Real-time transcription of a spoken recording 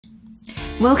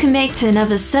Welcome back to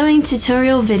another sewing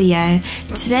tutorial video.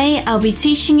 Today I'll be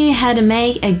teaching you how to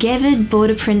make a gathered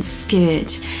border print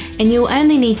skirt, and you'll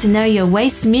only need to know your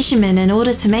waist measurement in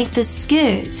order to make this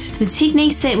skirt. The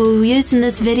techniques that we'll use in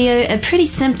this video are pretty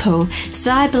simple,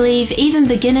 so I believe even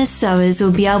beginner sewers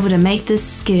will be able to make this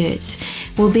skirt.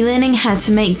 We'll be learning how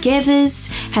to make gathers,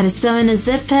 how to sew in a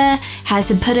zipper, how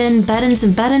to put in buttons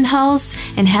and buttonholes,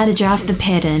 and how to draft the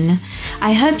pattern.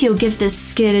 I hope you'll give this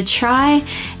skirt a try,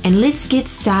 and let's get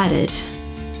started.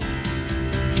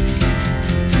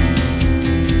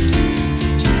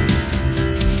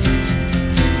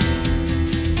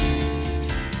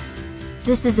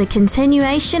 This is a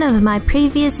continuation of my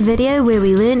previous video where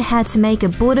we learned how to make a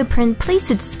border print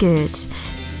pleated skirt.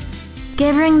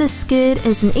 Gathering the skirt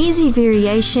is an easy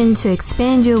variation to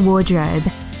expand your wardrobe.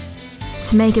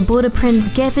 To make a border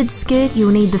print gathered skirt,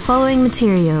 you'll need the following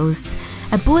materials.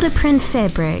 A border print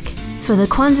fabric. For the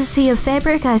quantity of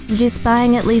fabric, I suggest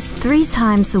buying at least 3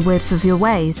 times the width of your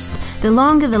waist. The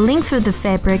longer the length of the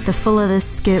fabric, the fuller this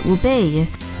skirt will be.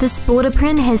 This border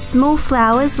print has small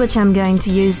flowers, which I'm going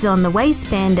to use on the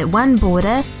waistband at one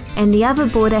border, and the other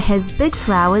border has big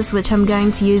flowers, which I'm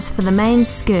going to use for the main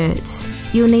skirt.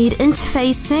 You'll need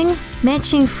interfacing,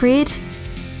 matching thread,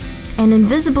 an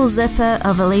invisible zipper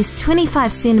of at least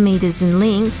 25 centimeters in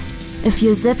length. If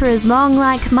your zipper is long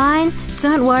like mine,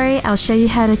 don't worry, I'll show you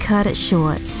how to cut it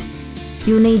short.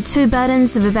 You'll need 2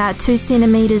 buttons of about 2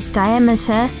 centimeters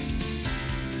diameter,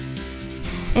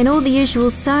 and all the usual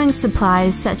sewing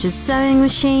supplies such as sewing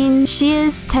machine,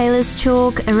 shears, tailor's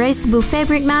chalk, erasable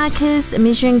fabric markers,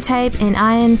 measuring tape, and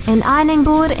an ironing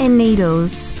board and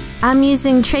needles. I'm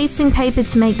using tracing paper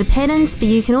to make the patterns, but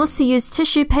you can also use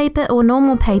tissue paper or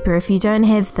normal paper if you don't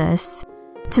have this.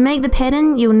 To make the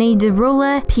pattern, you'll need a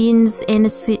ruler, pens, and a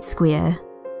set square.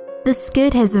 This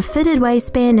skirt has a fitted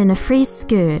waistband and a free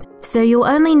skirt, so you'll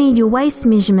only need your waist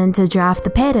measurement to draft the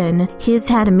pattern. Here's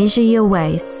how to measure your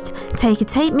waist. Take a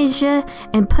tape measure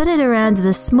and put it around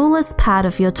the smallest part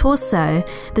of your torso.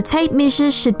 The tape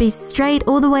measure should be straight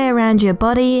all the way around your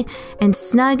body and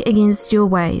snug against your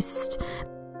waist.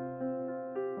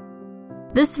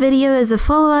 This video is a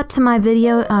follow-up to my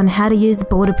video on how to use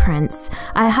border prints.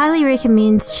 I highly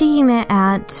recommend checking that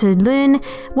out to learn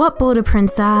what border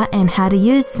prints are and how to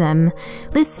use them.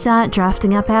 Let's start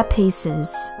drafting up our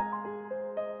pieces.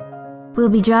 We'll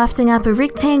be drafting up a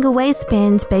rectangle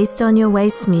waistband based on your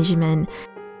waist measurement.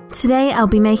 Today I'll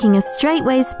be making a straight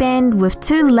waistband with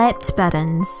 2 lapped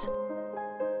buttons.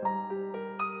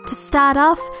 To start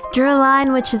off, draw a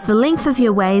line which is the length of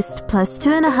your waist plus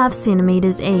 2.5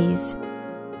 centimeters ease.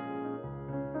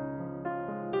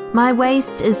 My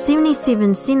waist is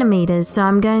 77 centimeters, so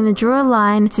I'm going to draw a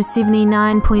line to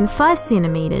 79.5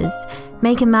 centimeters.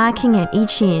 Make a marking at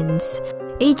each end.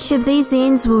 Each of these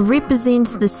ends will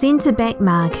represent the center back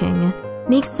marking.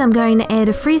 Next, I'm going to add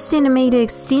a 3 centimeter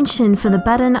extension for the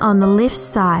button on the left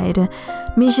side.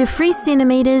 Measure 3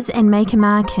 centimeters and make a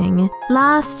marking.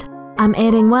 Last, I'm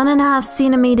adding 1.5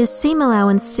 centimeters seam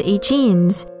allowance to each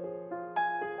end.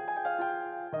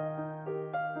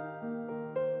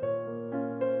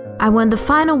 I want the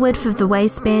final width of the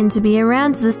waistband to be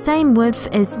around the same width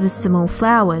as the small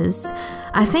flowers.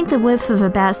 I think the width of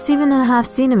about 7.5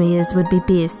 centimeters would be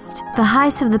best. The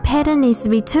height of the pattern needs to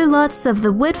be 2 lots of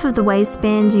the width of the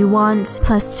waistband you want,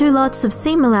 plus 2 lots of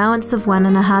seam allowance of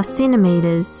 1.5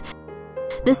 centimeters.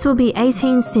 This will be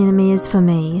 18 centimeters for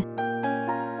me.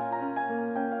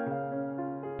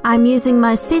 I'm using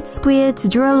my set square to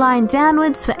draw a line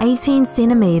downwards for 18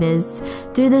 centimeters.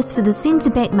 Do this for the center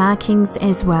back markings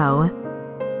as well.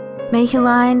 Make a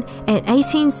line at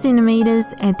 18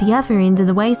 centimeters at the other end of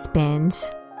the waistband.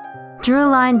 Draw a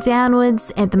line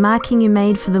downwards at the marking you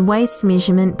made for the waist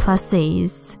measurement plus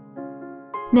ease.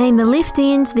 Name the left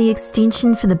end the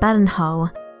extension for the buttonhole.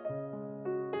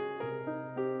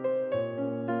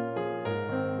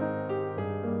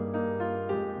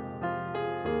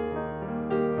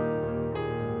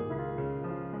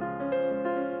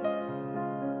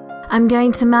 I'm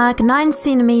going to mark 9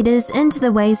 centimeters into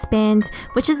the waistband,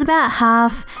 which is about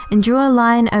half, and draw a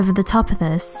line over the top of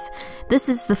this. This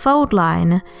is the fold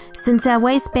line, since our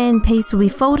waistband piece will be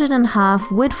folded in half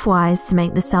widthwise to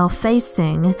make the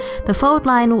self-facing. The fold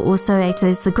line will also act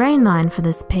as the grain line for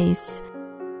this piece.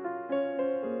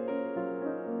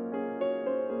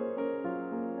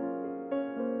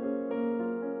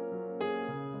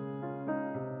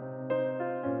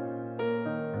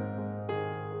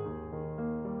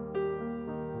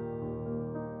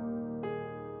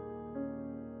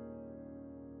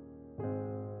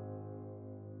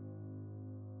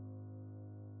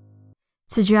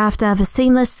 To draft up a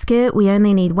seamless skirt, we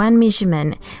only need one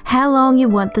measurement, how long you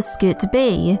want the skirt to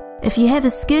be. If you have a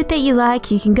skirt that you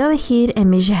like, you can go ahead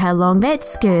and measure how long that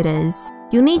skirt is.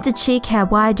 You'll need to check how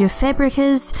wide your fabric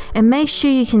is and make sure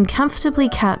you can comfortably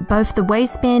cut both the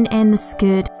waistband and the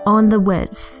skirt on the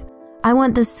width. I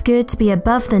want the skirt to be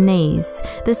above the knees.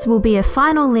 This will be a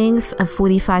final length of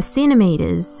 45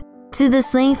 centimeters. To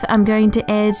this length, I'm going to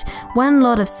add one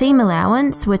lot of seam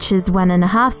allowance, which is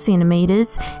 1.5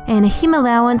 centimeters, and a hem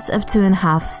allowance of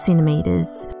 2.5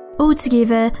 centimeters.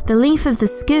 Altogether, the length of the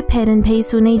skirt pattern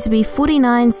piece will need to be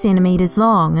 49 centimeters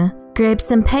long. Grab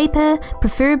some paper,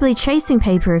 preferably tracing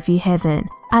paper if you have it.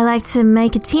 I like to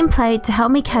make a template to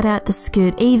help me cut out the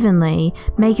skirt evenly.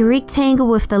 Make a rectangle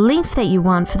with the length that you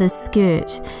want for the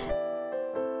skirt.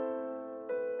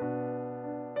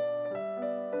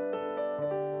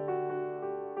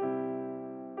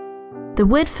 The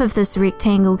width of this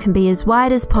rectangle can be as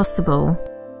wide as possible.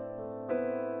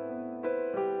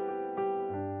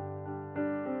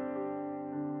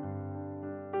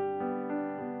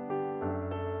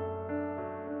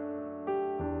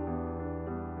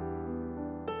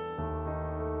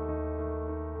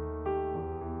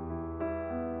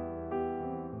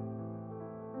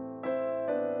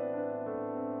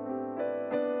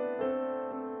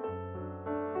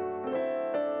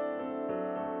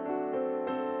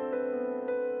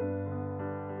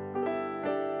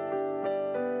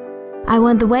 I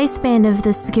want the waistband of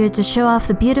this skirt to show off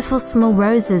the beautiful small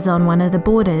roses on one of the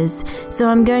borders, so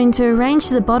I'm going to arrange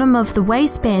the bottom of the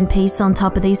waistband piece on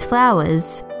top of these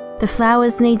flowers. The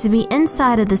flowers need to be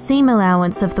inside of the seam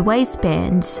allowance of the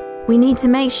waistband. We need to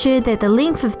make sure that the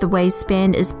length of the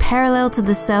waistband is parallel to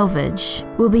the selvage.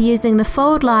 We'll be using the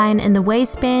fold line in the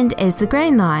waistband as the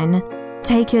grain line.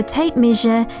 Take your tape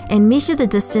measure and measure the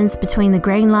distance between the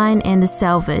grain line and the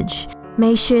selvage.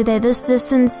 Make sure that this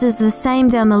distance is the same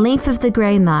down the length of the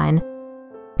grain line.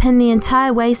 Pin the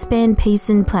entire waistband piece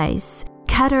in place.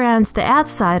 Cut around the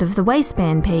outside of the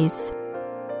waistband piece.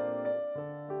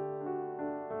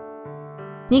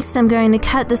 Next, I'm going to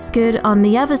cut the skirt on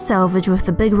the other selvage with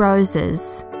the big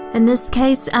roses. In this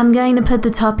case, I'm going to put the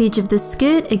top edge of the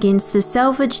skirt against the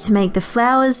selvage to make the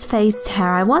flowers face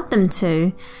how I want them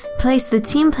to. Place the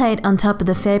template on top of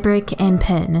the fabric and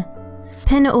pin.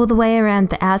 Pin all the way around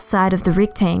the outside of the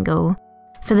rectangle.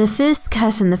 For the first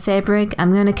cut in the fabric,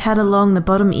 I'm going to cut along the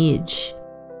bottom edge.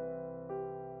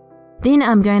 Then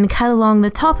I'm going to cut along the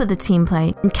top of the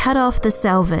template and cut off the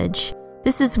selvage.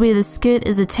 This is where the skirt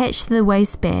is attached to the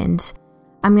waistband.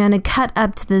 I'm going to cut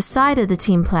up to the side of the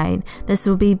template. This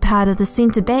will be part of the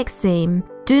center back seam.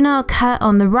 Do not cut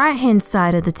on the right hand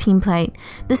side of the template.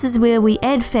 This is where we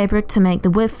add fabric to make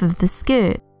the width of the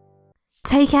skirt.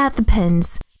 Take out the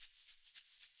pins.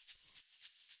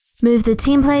 Move the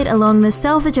template along the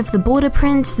selvage of the border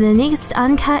print to the next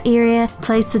uncut area.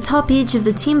 Place the top edge of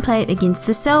the template against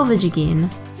the selvage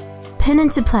again. Pin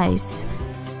into place.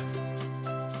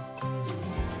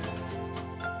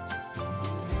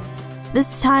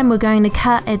 This time we're going to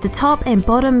cut at the top and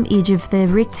bottom edge of the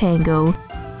rectangle.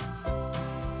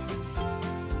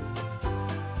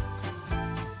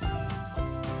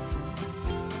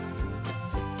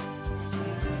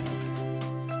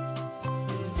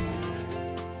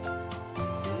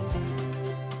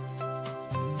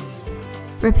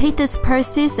 Repeat this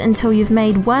process until you've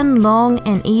made one long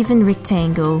and even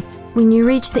rectangle. When you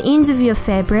reach the end of your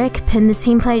fabric, pin the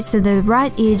template so the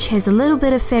right edge has a little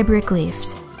bit of fabric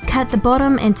left. Cut the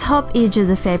bottom and top edge of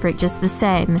the fabric just the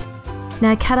same.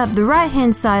 Now cut up the right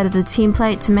hand side of the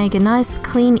template to make a nice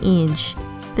clean edge.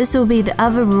 This will be the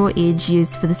other raw edge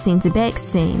used for the center back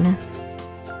seam.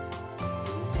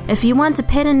 If you want to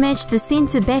pattern match the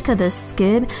center back of this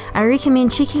skirt, I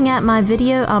recommend checking out my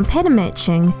video on pattern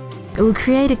matching. It will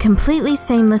create a completely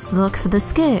seamless look for the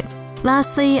skirt.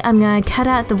 Lastly, I'm going to cut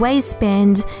out the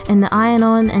waistband in the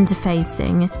iron-on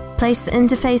interfacing. Place the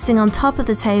interfacing on top of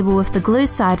the table with the glue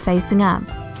side facing up.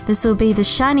 This will be the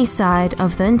shiny side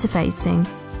of the interfacing.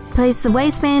 Place the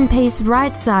waistband piece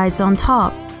right sides on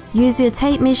top. Use your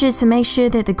tape measure to make sure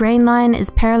that the grain line is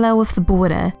parallel with the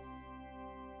border.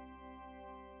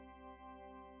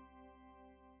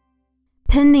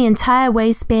 Pin the entire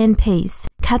waistband piece.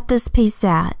 Cut this piece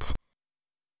out.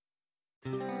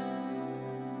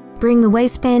 Bring the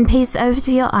waistband piece over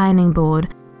to your ironing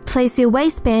board. Place your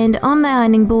waistband on the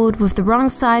ironing board with the wrong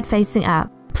side facing up.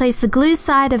 Place the glue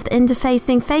side of the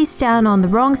interfacing face down on the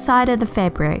wrong side of the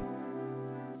fabric.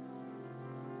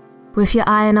 With your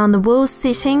iron on the wool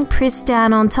setting, press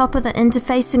down on top of the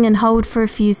interfacing and hold for a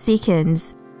few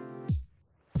seconds.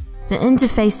 The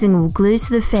interfacing will glue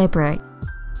to the fabric.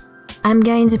 I'm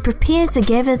going to prepare to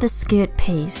gather the skirt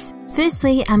piece.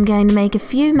 Firstly, I'm going to make a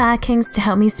few markings to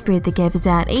help me spread the gathers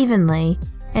out evenly.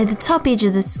 At the top edge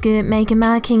of the skirt, make a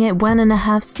marking at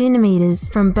 1.5 centimeters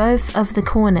from both of the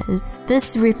corners.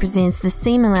 This represents the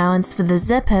seam allowance for the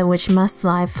zipper, which must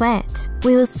lie flat.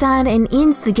 We will start and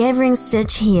end the gathering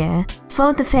stitch here.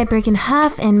 Fold the fabric in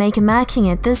half and make a marking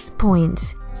at this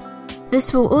point.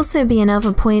 This will also be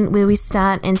another point where we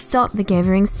start and stop the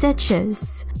gathering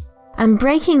stitches. I'm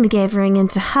breaking the gathering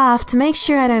into half to make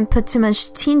sure I don't put too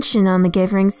much tension on the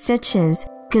gathering stitches,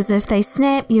 because if they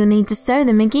snap, you'll need to sew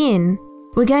them again.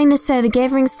 We're going to sew the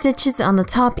gathering stitches on the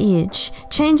top edge.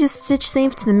 Change the stitch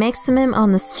length to the maximum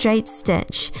on the straight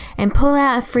stitch and pull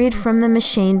out a thread from the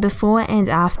machine before and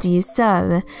after you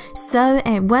sew. Sew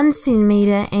at 1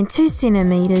 centimeter and 2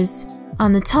 centimeters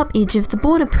on the top edge of the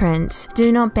border print.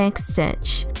 Do not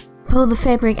backstitch. Pull the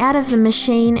fabric out of the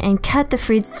machine and cut the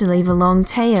threads to leave a long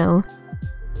tail.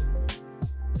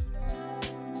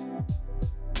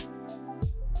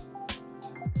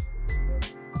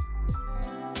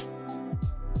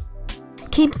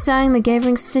 Keep sewing the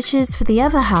gathering stitches for the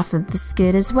other half of the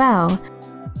skirt as well.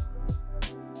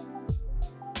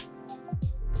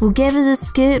 We'll gather the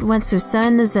skirt once we've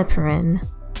sewn the zipper in.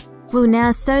 We'll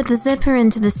now sew the zipper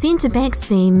into the centre back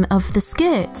seam of the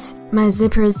skirt. My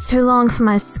zipper is too long for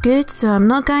my skirt, so I'm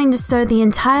not going to sew the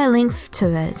entire length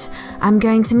to it. I'm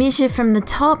going to measure from the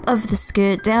top of the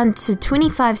skirt down to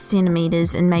 25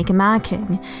 centimeters and make a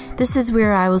marking. This is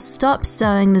where I will stop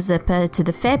sewing the zipper to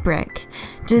the fabric.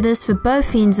 Do this for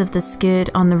both ends of the skirt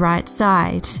on the right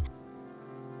side.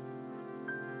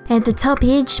 At the top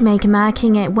edge, make a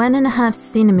marking at 1.5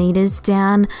 centimeters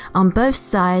down on both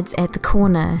sides at the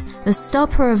corner. The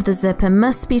stopper of the zipper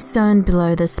must be sewn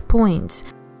below this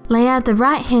point. Lay out the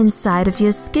right hand side of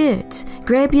your skirt.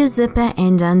 Grab your zipper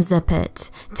and unzip it.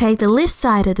 Take the left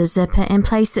side of the zipper and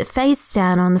place it face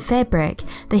down on the fabric.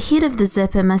 The head of the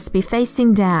zipper must be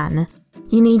facing down.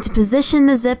 You need to position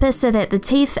the zipper so that the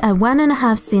teeth are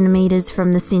 1.5 centimeters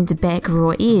from the centre back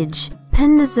raw edge.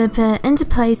 Pin the zipper into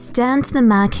place down to the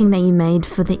marking that you made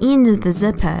for the end of the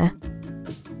zipper.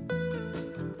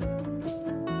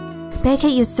 Back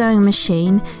at your sewing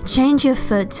machine, change your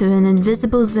foot to an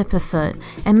invisible zipper foot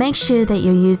and make sure that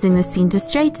you're using the centre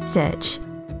straight stitch.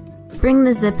 Bring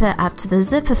the zipper up to the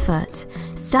zipper foot.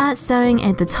 Start sewing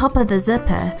at the top of the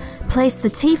zipper. Place the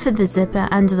teeth of the zipper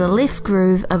under the left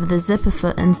groove of the zipper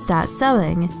foot and start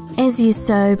sewing. As you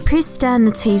sew, press down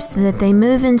the teeth so that they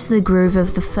move into the groove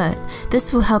of the foot.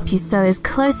 This will help you sew as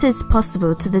close as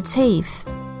possible to the teeth.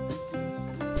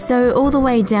 Sew all the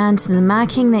way down to the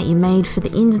marking that you made for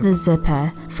the end of the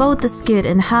zipper. Fold the skirt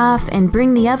in half and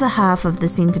bring the other half of the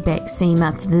centre back seam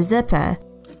up to the zipper.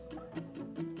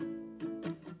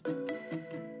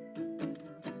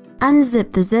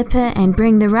 Unzip the zipper and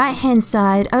bring the right hand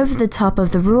side over the top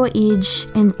of the raw edge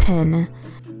and pin.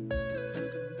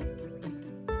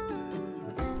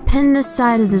 Pin the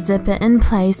side of the zipper in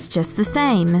place just the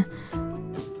same.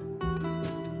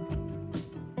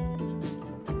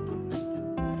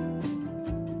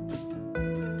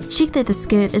 Check that the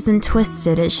skirt isn't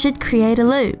twisted, it should create a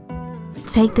loop.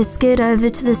 Take the skirt over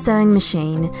to the sewing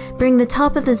machine. Bring the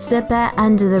top of the zipper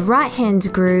under the right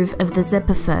hand groove of the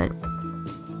zipper foot.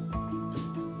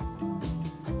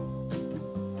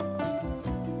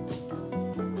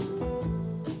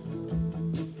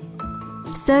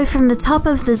 Sew from the top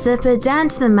of the zipper down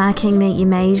to the marking that you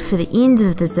made for the end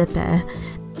of the zipper.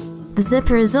 The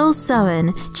zipper is all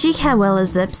sewn. Check how well it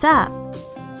zips up.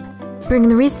 Bring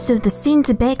the rest of the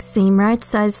centre back seam right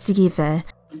sides together.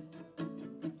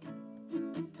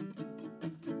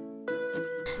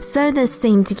 Sew this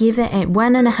seam together at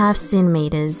 1.5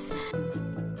 centimeters.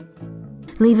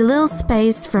 Leave a little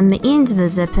space from the end of the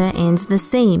zipper and the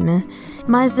seam.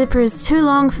 My zipper is too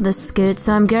long for this skirt,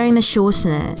 so I'm going to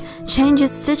shorten it. Change your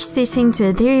stitch setting to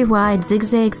a very wide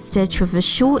zigzag stitch with a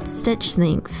short stitch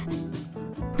length.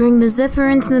 Bring the zipper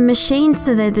into the machine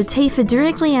so that the teeth are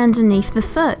directly underneath the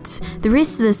foot. The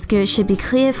rest of the skirt should be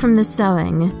clear from the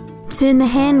sewing. Turn the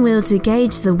hand wheel to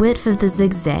gauge the width of the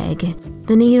zigzag.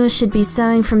 The needle should be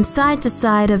sewing from side to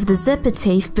side of the zipper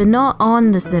teeth but not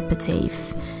on the zipper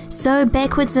teeth. Sew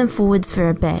backwards and forwards for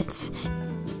a bit.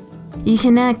 You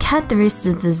can now cut the rest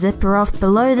of the zipper off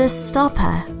below this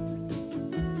stopper.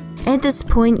 At this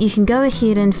point you can go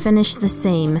ahead and finish the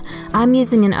seam. I'm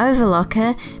using an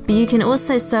overlocker, but you can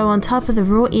also sew on top of the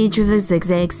raw edge with a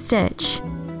zigzag stitch.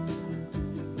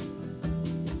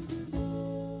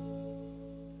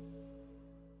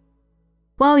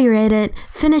 While you're at it,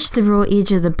 finish the raw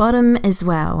edge of the bottom as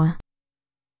well.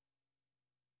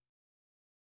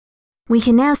 We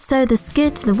can now sew the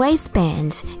skirt to the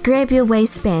waistband. Grab your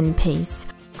waistband piece.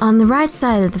 On the right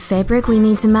side of the fabric, we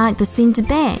need to mark the center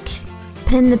back.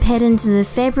 Pin the pattern to the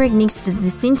fabric next to the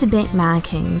center back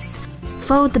markings.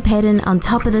 Fold the pattern on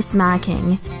top of this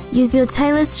marking. Use your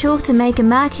tailor's chalk to make a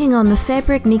marking on the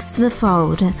fabric next to the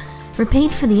fold.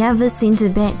 Repeat for the other center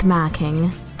back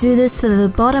marking. Do this for the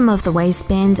bottom of the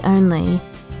waistband only.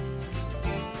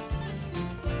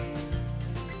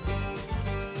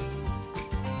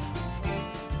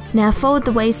 Now fold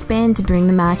the waistband to bring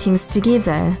the markings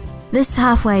together. This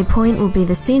halfway point will be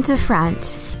the center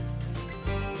front.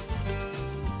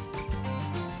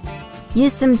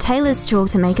 Use some tailor's chalk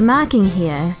to make a marking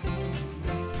here.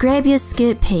 Grab your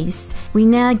skirt piece. We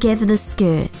now gather the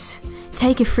skirt.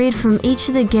 Take a thread from each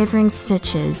of the gathering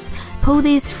stitches. Pull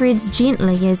these threads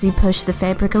gently as you push the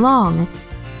fabric along.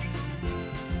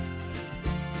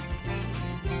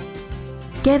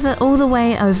 Gather all the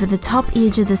way over the top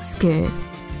edge of the skirt.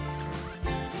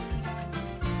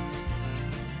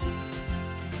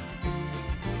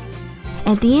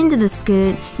 At the end of the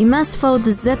skirt, you must fold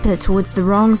the zipper towards the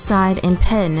wrong side and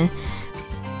pin.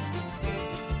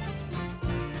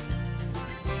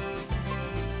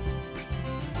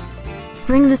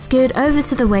 Bring the skirt over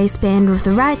to the waistband with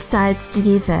the right sides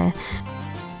together.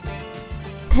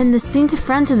 Pin the center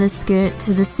front of the skirt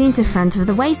to the center front of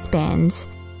the waistband.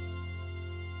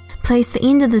 Place the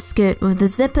end of the skirt with the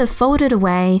zipper folded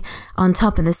away on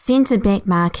top of the center back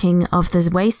marking of the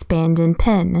waistband and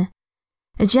pin.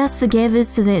 Adjust the gathers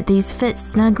so that these fit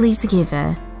snugly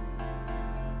together.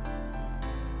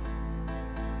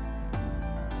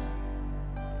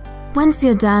 Once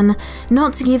you're done,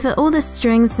 knot together all the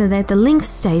strings so that the length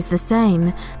stays the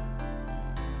same.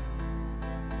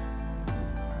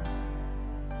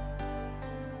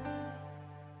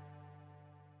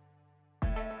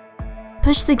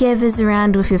 Push the gathers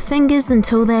around with your fingers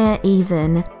until they are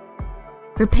even.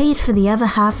 Repeat for the other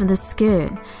half of the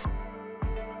skirt.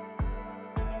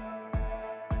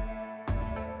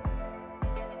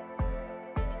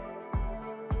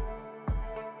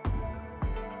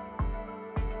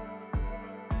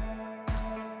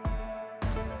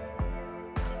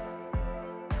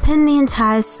 Pin the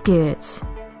entire skirt.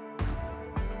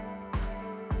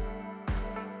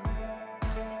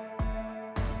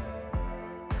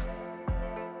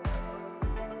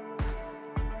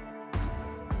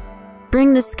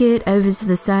 Bring the skirt over to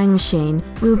the sewing machine.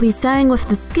 We'll be sewing with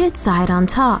the skirt side on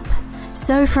top.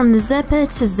 Sew from the zipper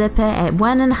to zipper at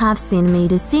 1.5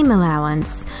 cm seam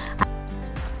allowance.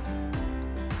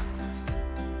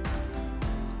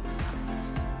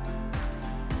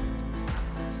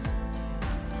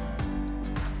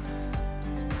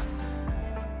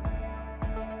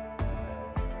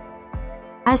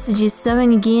 I suggest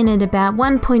sewing again at about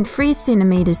 1.3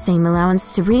 cm seam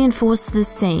allowance to reinforce the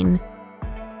seam.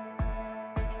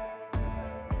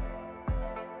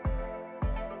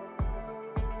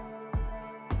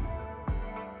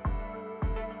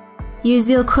 Use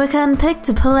your quick unpick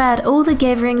to pull out all the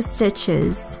gathering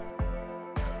stitches.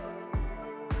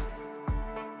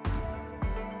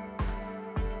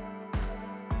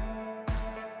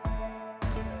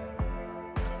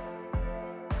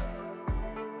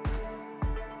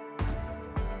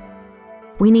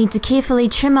 We need to carefully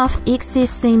trim off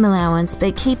excess seam allowance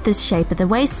but keep the shape of the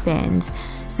waistband.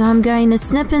 So I'm going to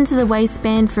snip into the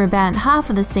waistband for about half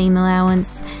of the seam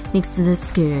allowance next to the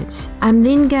skirt. I'm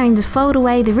then going to fold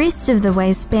away the rest of the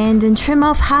waistband and trim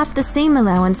off half the seam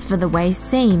allowance for the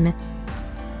waist seam.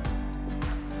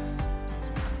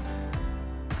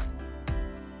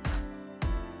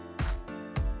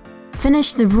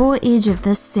 Finish the raw edge of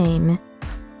this seam.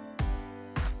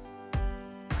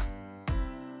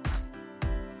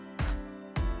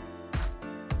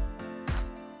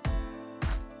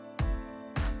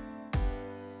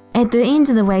 At the end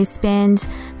of the waistband,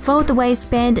 fold the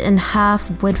waistband in half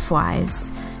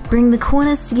widthwise. Bring the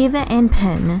corners together and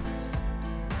pin.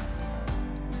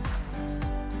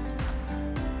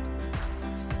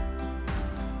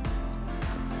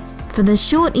 For the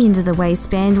short end of the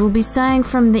waistband, we'll be sewing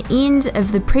from the end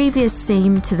of the previous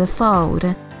seam to the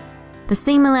fold. The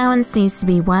seam allowance needs to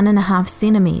be 1.5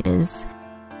 centimeters.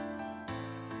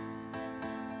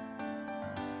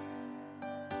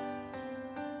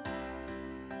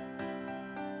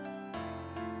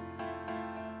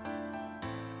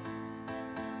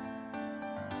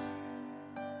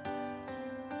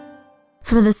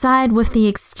 For the side with the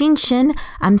extension,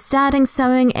 I'm starting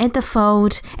sewing at the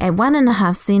fold at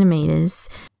 1.5 centimeters.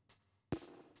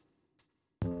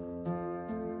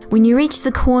 When you reach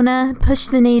the corner, push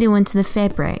the needle into the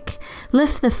fabric,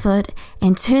 lift the foot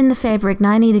and turn the fabric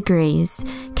 90 degrees.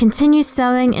 Continue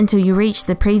sewing until you reach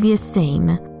the previous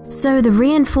seam. Sew the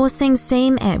reinforcing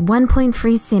seam at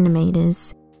 1.3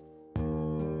 centimeters.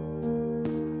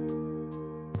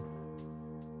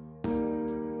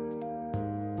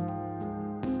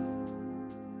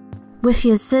 With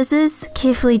your scissors,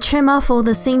 carefully trim off all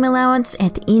the seam allowance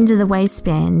at the end of the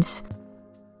waistband.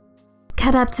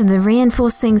 Cut up to the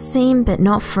reinforcing seam but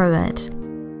not through it.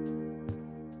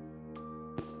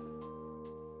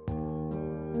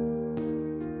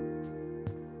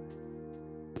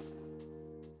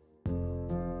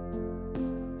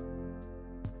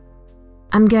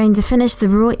 I'm going to finish the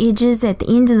raw edges at the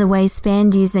end of the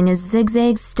waistband using a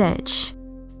zigzag stitch.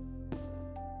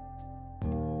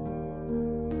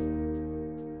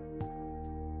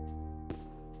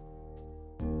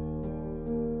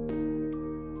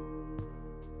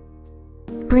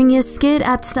 Bring your skirt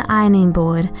up to the ironing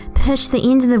board, push the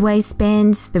end of the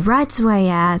waistband the right way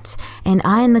out, and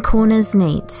iron the corners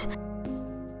neat.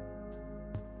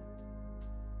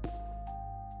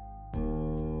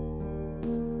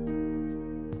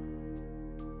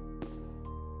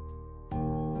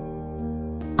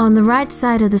 On the right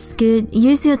side of the skirt,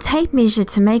 use your tape measure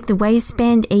to make the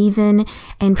waistband even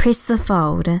and press the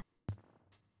fold.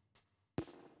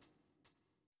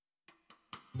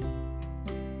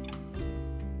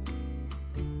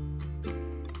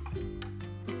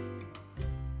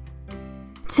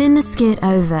 Turn the skirt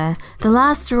over. The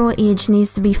last raw edge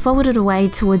needs to be folded away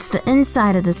towards the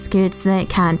inside of the skirt so that it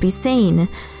can't be seen.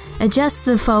 Adjust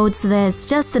the fold so that it's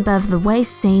just above the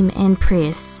waist seam and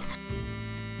press.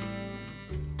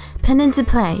 Pin into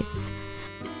place.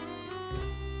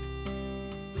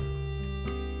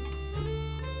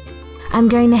 I'm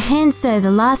going to hand sew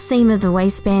the last seam of the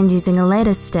waistband using a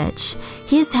ladder stitch.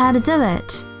 Here's how to do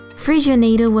it. Thread your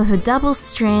needle with a double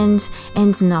strand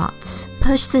and knot.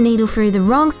 Push the needle through the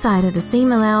wrong side of the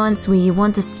seam allowance where you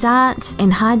want to start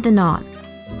and hide the knot.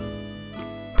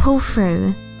 Pull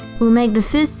through. We'll make the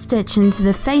first stitch into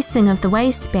the facing of the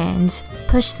waistband.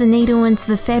 Push the needle into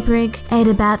the fabric at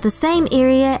about the same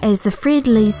area as the thread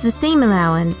leaves the seam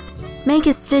allowance. Make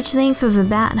a stitch length of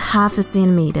about 1/2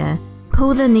 centimeter.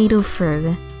 Pull the needle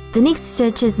through. The next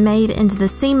stitch is made into the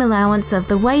seam allowance of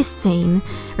the waist seam.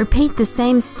 Repeat the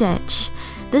same stitch.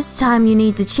 This time you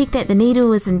need to check that the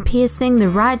needle isn't piercing the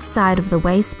right side of the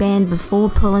waistband before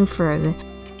pulling through.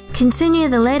 Continue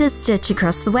the ladder stitch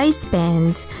across the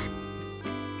waistband.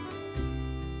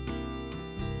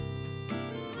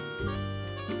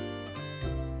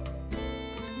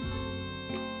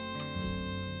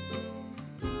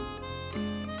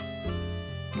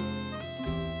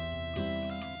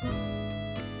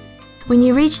 When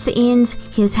you reach the end,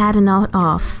 here's how to knot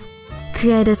off.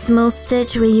 Create a small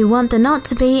stitch where you want the knot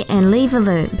to be and leave a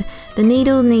loop. The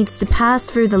needle needs to pass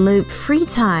through the loop 3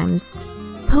 times.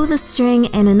 Pull the string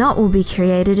and a knot will be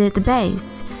created at the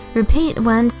base. Repeat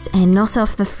once and knot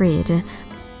off the thread.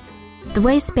 The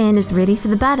waistband is ready for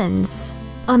the buttons.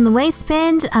 On the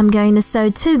waistband, I'm going to sew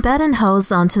 2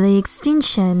 buttonholes onto the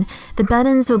extension. The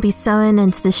buttons will be sewn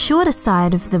into the shorter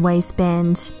side of the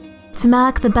waistband. To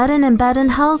mark the button and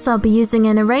buttonholes, I'll be using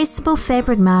an erasable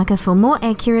fabric marker for more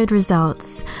accurate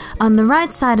results. On the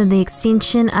right side of the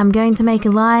extension, I'm going to make a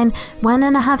line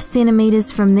 1.5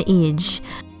 centimeters from the edge.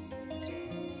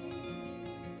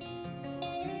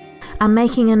 I'm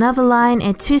making another line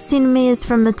at 2 centimeters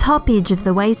from the top edge of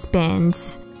the waistband.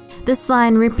 This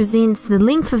line represents the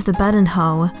length of the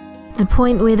buttonhole. The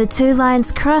point where the 2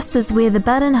 lines cross is where the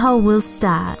buttonhole will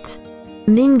start.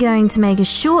 I'm then going to make a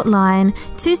short line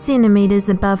 2 centimeters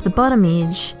above the bottom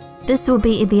edge. This will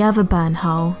be at the other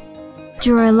buttonhole.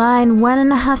 Draw a line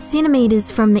 1.5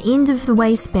 centimeters from the end of the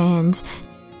waistband.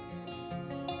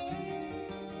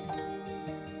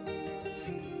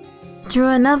 Draw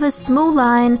another small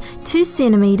line 2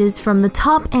 centimeters from the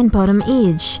top and bottom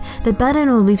edge. The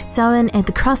button will be sewn at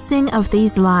the crossing of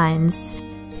these lines.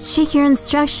 Check your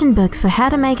instruction book for how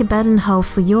to make a buttonhole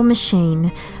for your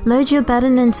machine. Load your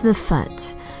button into the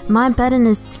foot. My button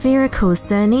is spherical,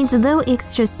 so it needs a little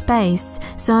extra space,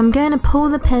 so I'm going to pull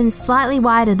the pin slightly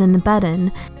wider than the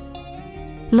button.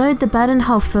 Load the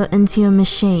buttonhole foot into your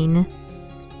machine.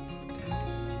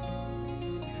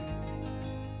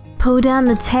 Pull down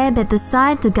the tab at the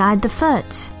side to guide the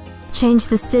foot. Change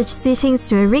the stitch settings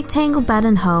to a rectangle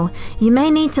buttonhole. You may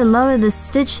need to lower the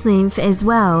stitch length as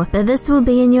well, but this will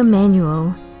be in your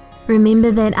manual.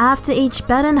 Remember that after each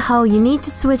buttonhole you need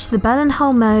to switch the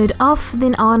buttonhole mode off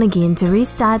then on again to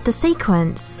restart the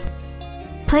sequence.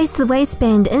 Place the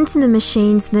waistband into the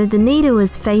machine so that the needle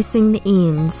is facing the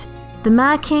end. The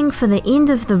marking for the end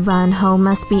of the buttonhole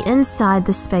must be inside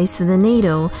the space of the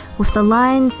needle, with the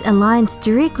lines aligned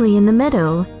directly in the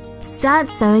middle. Start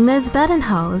sewing those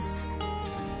buttonholes.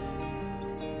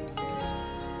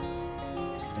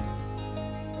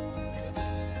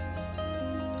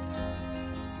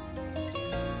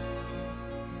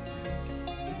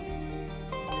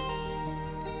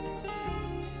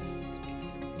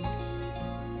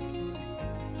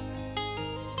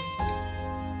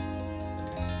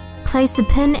 Place a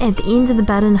pin at the end of the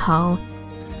buttonhole.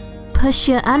 Push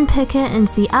your unpicker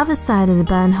into the other side of the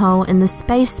buttonhole in the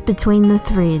space between the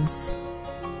threads.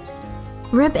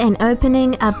 Rib an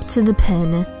opening up to the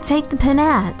pin. Take the pin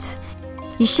out.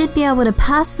 You should be able to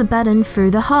pass the button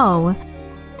through the hole.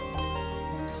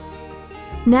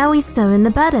 Now we sew in the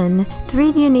button.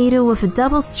 Thread your needle with a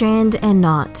double strand and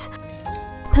knot.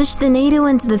 Push the needle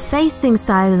into the facing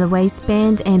side of the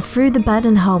waistband and through the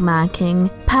buttonhole marking.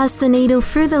 Pass the needle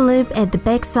through the loop at the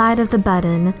back side of the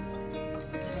button.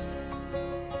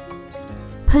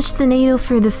 Push the needle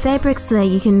through the fabric so that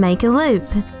you can make a loop.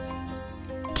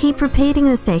 Keep repeating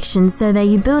this action so that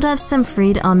you build up some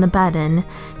thread on the button.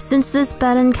 Since this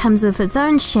button comes with its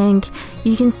own shank,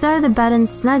 you can sew the button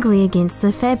snugly against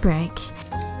the fabric.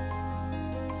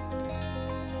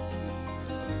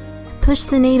 Push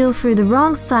the needle through the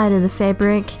wrong side of the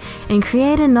fabric and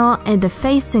create a knot at the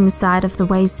facing side of the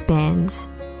waistband.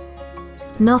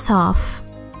 Knot off.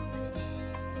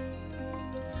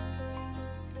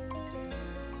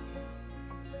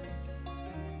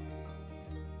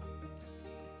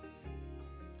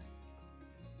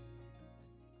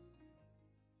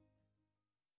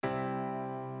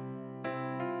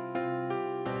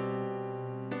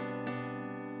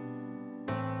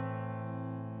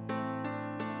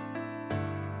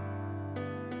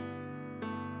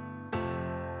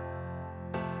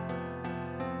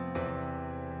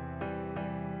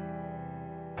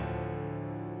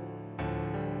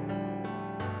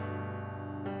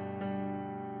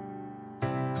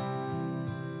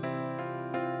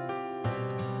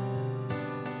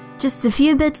 Just a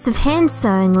few bits of hand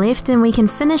sewing left and we can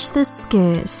finish this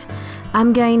skirt.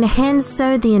 I'm going to hand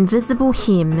sew the invisible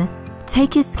hem.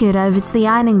 Take your skirt over to the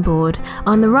ironing board.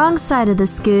 On the wrong side of the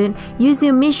skirt, use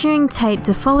your measuring tape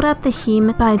to fold up the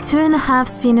hem by 2.5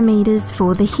 centimeters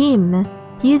for the hem.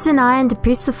 Use an iron to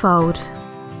press the fold.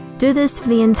 Do this for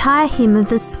the entire hem of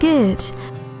the skirt.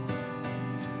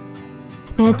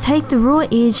 Now take the raw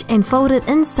edge and fold it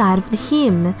inside of the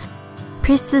hem.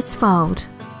 Press this fold.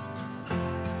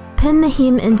 Pin the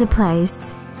hem into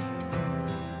place.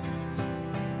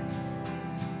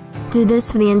 Do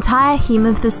this for the entire hem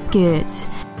of the skirt.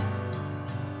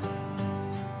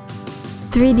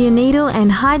 Thread your needle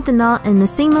and hide the knot in the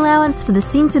seam allowance for the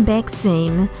centre back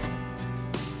seam.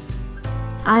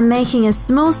 I'm making a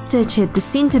small stitch at the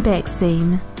centre back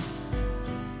seam.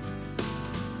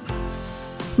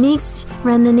 Next,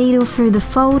 run the needle through the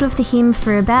fold of the hem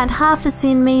for about 0.5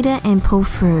 centimeter and pull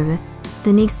through.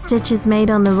 The next stitch is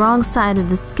made on the wrong side of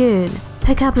the skirt.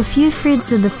 Pick up a few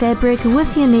threads of the fabric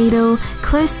with your needle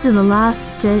close to the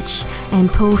last stitch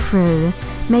and pull through.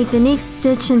 Make the next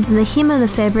stitch into the hem of the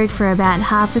fabric for about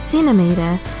 0.5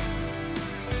 centimeter.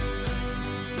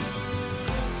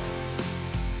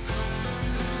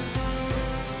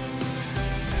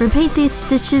 Repeat these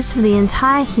stitches for the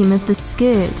entire hem of the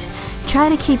skirt. Try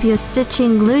to keep your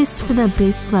stitching loose for the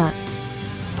best look.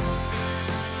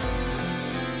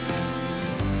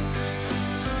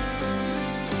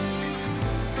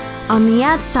 On the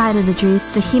outside of the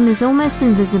dress, the hem is almost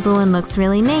invisible and looks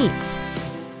really neat.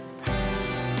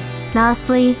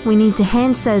 Lastly, we need to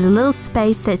hand sew the little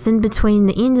space that's in between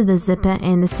the end of the zipper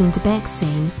and the centre back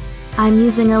seam. I'm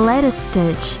using a lattice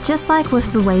stitch, just like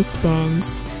with the waistband.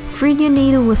 Thread your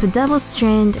needle with a double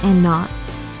strand and knot.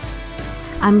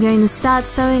 I'm going to start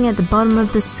sewing at the bottom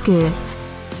of the skirt.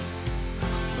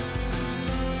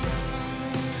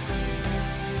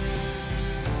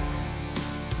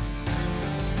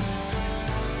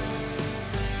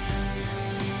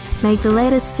 Make the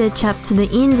lattice stitch up to the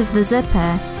end of the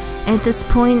zipper. At this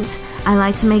point, I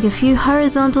like to make a few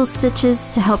horizontal stitches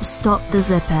to help stop the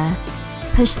zipper.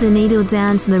 Push the needle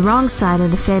down to the wrong side of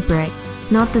the fabric.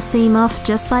 Knot the seam off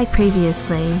just like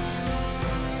previously.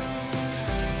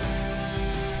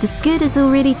 The skirt is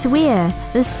all ready to wear.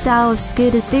 This style of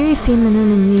skirt is very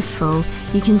feminine and youthful.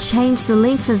 You can change the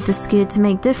length of the skirt to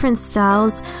make different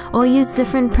styles or use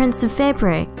different prints of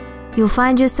fabric. You'll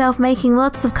find yourself making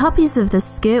lots of copies of this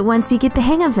skirt once you get the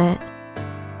hang of it.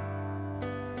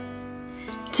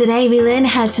 Today we learned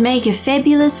how to make a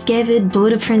fabulous gathered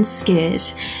border print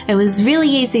skirt. It was really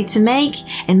easy to make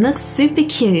and looks super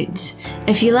cute.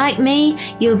 If you're like me,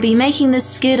 you'll be making this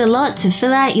skirt a lot to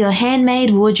fill out your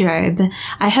handmade wardrobe.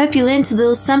 I hope you learned a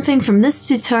little something from this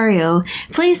tutorial.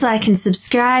 Please like and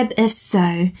subscribe if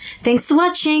so. Thanks for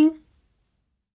watching!